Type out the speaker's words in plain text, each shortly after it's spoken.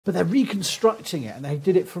But they're reconstructing it, and they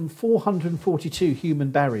did it from 442 human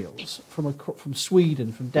burials from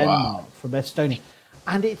Sweden, from Denmark, from Estonia.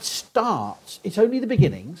 And it's only the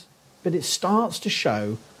beginnings, but it starts to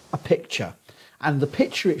show a picture. And the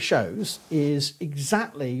picture it shows is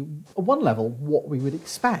exactly, at one level, what we would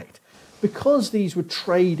expect. Because these were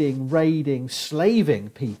trading, raiding, slaving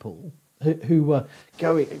people who were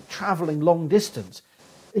travelling long distance,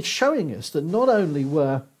 it's showing us that not only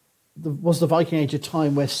was the Viking Age a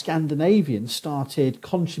time where Scandinavians started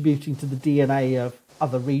contributing to the DNA of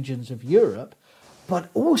other regions of Europe, but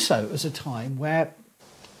also as a time where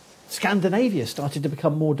Scandinavia started to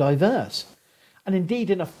become more diverse. And indeed,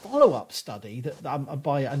 in a follow-up study that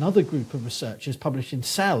by another group of researchers published in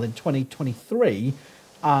Cell in 2023,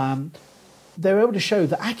 they were able to show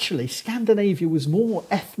that actually Scandinavia was more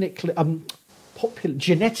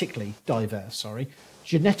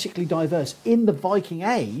genetically diverse in the Viking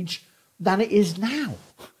Age than it is now.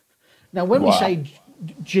 Now, when we say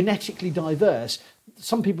genetically diverse,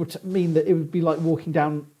 some people mean that it would be like walking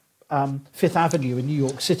down Fifth Avenue in New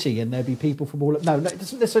York City and there'd be people from all... No, it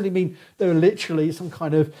doesn't necessarily mean there are literally some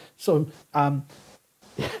kind of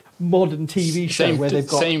modern TV show where they've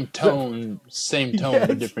got... Same tone,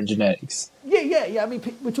 but different genetics. Yeah. I mean,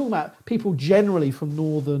 we're talking about people generally from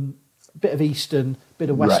northern, bit of eastern, bit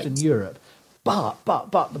of western Europe. But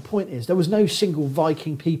the point is, there was no single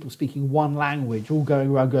Viking people speaking one language, all going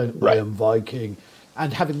around going, I am Viking,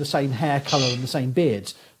 and having the same hair colour and the same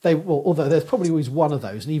beards. Although there's probably always one of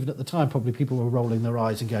those, and even at the time, probably people were rolling their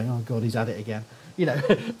eyes and going, "Oh God, he's at it again,"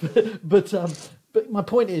 But my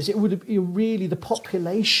point is, the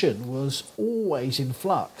population was always in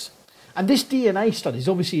flux, and this DNA studies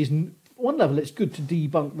obviously is. One level, it's good to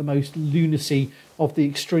debunk the most lunacy of the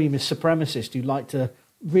extremist supremacists who like to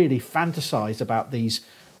really fantasize about these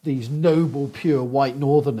noble, pure white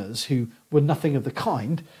northerners who were nothing of the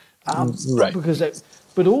kind.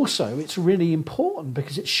 But also it's really important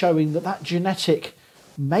because it's showing that genetic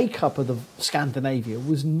makeup of the Scandinavia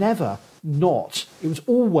was never not. It was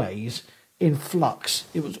always in flux.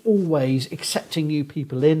 It was always accepting new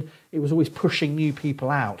people in. It was always pushing new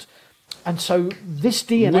people out. And so this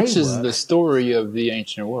DNA Which is the story of the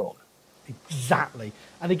ancient world. Exactly.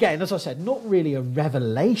 And again, as I said, not really a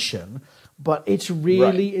revelation, but it's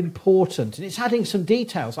really important. And it's adding some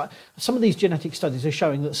details. Like some of these genetic studies are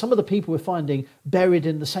showing that some of the people we're finding buried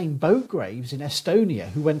in the same boat graves in Estonia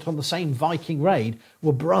who went on the same Viking raid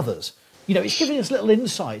were brothers. It's giving us little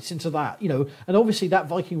insights into that, and obviously that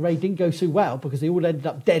Viking raid didn't go so well because they all ended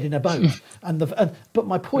up dead in a boat. But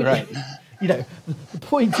my point is, the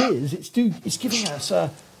point is, it's giving us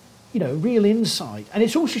a, real insight. And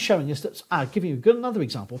it's also showing us that, I'll give you another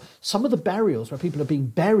example, some of the burials where people are being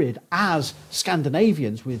buried as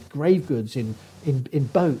Scandinavians with grave goods in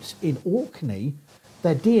boats in Orkney,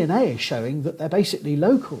 their DNA is showing that they're basically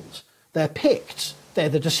locals. They're Picts. They're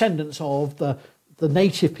the descendants of the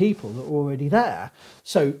native people that were already there.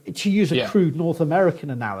 So to use a crude North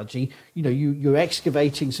American analogy, you're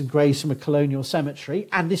excavating some graves from a colonial cemetery,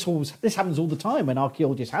 and this happens all the time when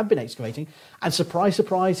archaeologists have been excavating, and surprise,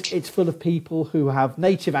 surprise, it's full of people who have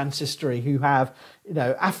native ancestry, who have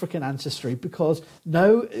African ancestry, because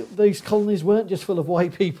these colonies weren't just full of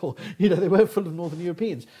white people, they weren't full of Northern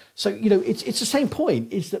Europeans. So it's the same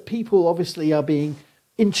point, is that people obviously are being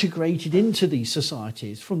integrated into these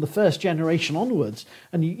societies from the first generation onwards,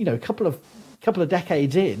 and a couple of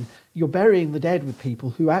decades in, you're burying the dead with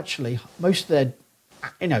people who actually, most of their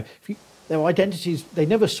their identities, they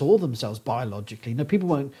never saw themselves biologically. People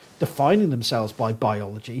weren't defining themselves by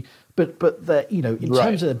biology, but in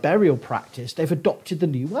terms of their burial practice, they've adopted the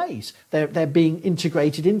new ways. They're being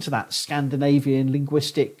integrated into that Scandinavian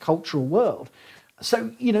linguistic cultural world.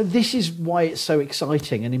 So, this is why it's so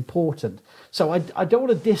exciting and important. So I don't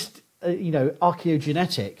want to diss,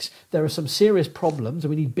 archaeogenetics. There are some serious problems, and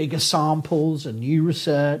we need bigger samples and new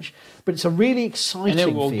research. But it's a really exciting field.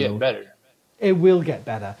 And it will get better. It will get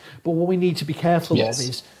better. But what we need to be careful of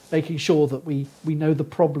is making sure that we know the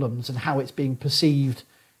problems and how it's being perceived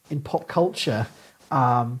in pop culture.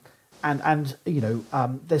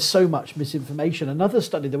 There's so much misinformation. Another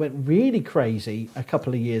study that went really crazy a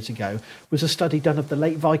couple of years ago was a study done of the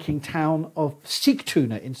late Viking town of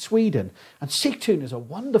Sigtuna in Sweden. And Sigtuna is a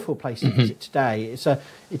wonderful place to visit today. It's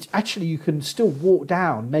actually, you can still walk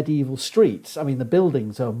down medieval streets. I mean, the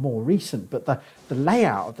buildings are more recent, but the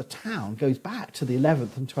layout of the town goes back to the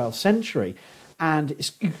 11th and 12th century. And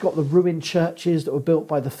you've got the ruined churches that were built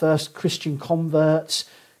by the first Christian converts.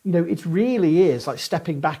 It really is like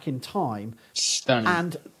stepping back in time. Stunning.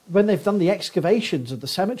 And when they've done the excavations of the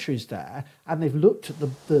cemeteries there, and they've looked at the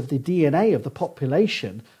DNA of the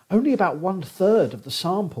population, only about 1/3 of the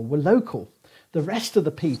sample were local. The rest of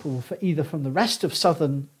the people were either from the rest of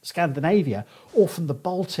southern Scandinavia or from the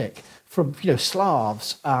Baltic, from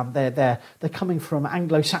Slavs. They're coming from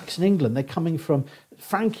Anglo-Saxon England. They're coming from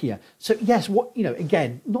Francia. So yes,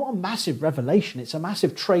 again, not a massive revelation. It's a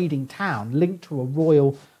massive trading town linked to a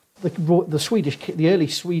royal. The early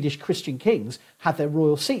Swedish Christian kings had their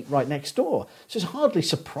royal seat right next door. So it's hardly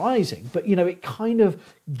surprising, but it kind of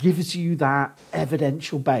gives you that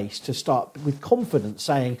evidential base to start with confidence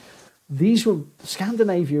saying these were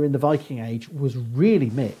Scandinavia in the Viking Age was really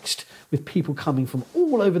mixed, with people coming from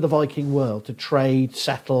all over the Viking world to trade,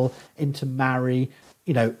 settle, intermarry.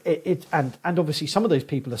 And obviously some of those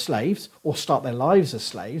people are slaves or start their lives as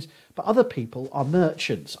slaves, but other people are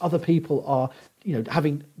merchants. Other people are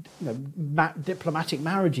having diplomatic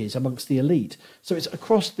marriages amongst the elite. So it's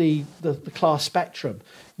across the class spectrum.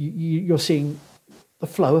 You're seeing the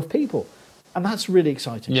flow of people, and that's really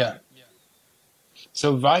exciting. Yeah.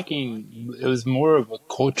 So Viking, it was more of a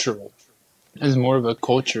cultural. It was more of a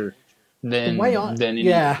culture than any.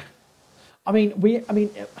 Yeah. I mean,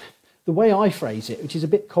 the way I phrase it, which is a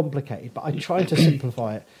bit complicated, but I try to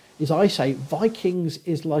simplify it, is I say Vikings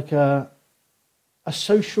is like a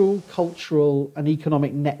social, cultural, and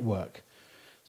economic network.